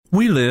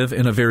We live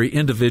in a very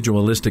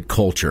individualistic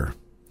culture.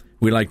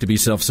 We like to be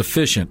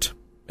self-sufficient,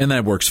 and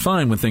that works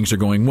fine when things are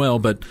going well,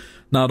 but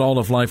not all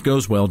of life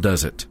goes well,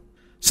 does it?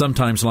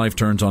 Sometimes life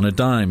turns on a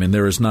dime, and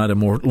there is not a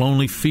more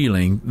lonely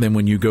feeling than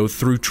when you go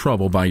through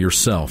trouble by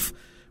yourself,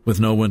 with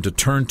no one to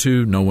turn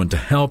to, no one to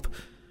help.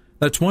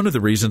 That's one of the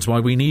reasons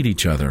why we need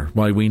each other,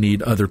 why we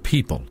need other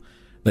people.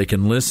 They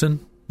can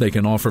listen, they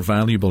can offer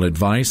valuable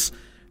advice,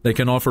 they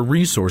can offer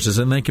resources,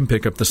 and they can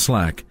pick up the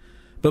slack.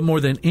 But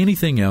more than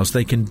anything else,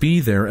 they can be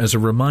there as a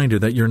reminder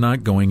that you're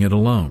not going it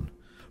alone.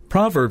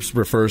 Proverbs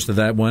refers to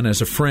that one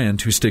as a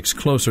friend who sticks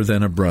closer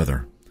than a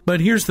brother. But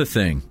here's the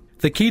thing.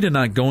 The key to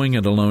not going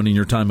it alone in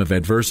your time of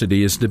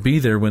adversity is to be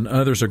there when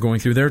others are going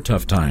through their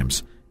tough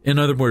times. In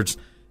other words,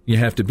 you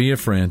have to be a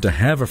friend to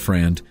have a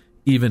friend,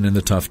 even in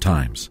the tough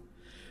times.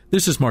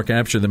 This is Mark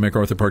Absher, the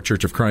MacArthur Park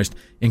Church of Christ,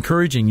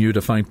 encouraging you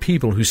to find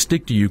people who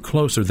stick to you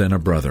closer than a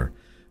brother.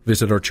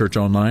 Visit our church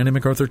online at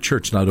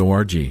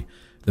macarthurchurch.org.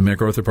 The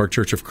MacArthur Park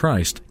Church of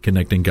Christ,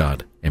 connecting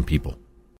God and people.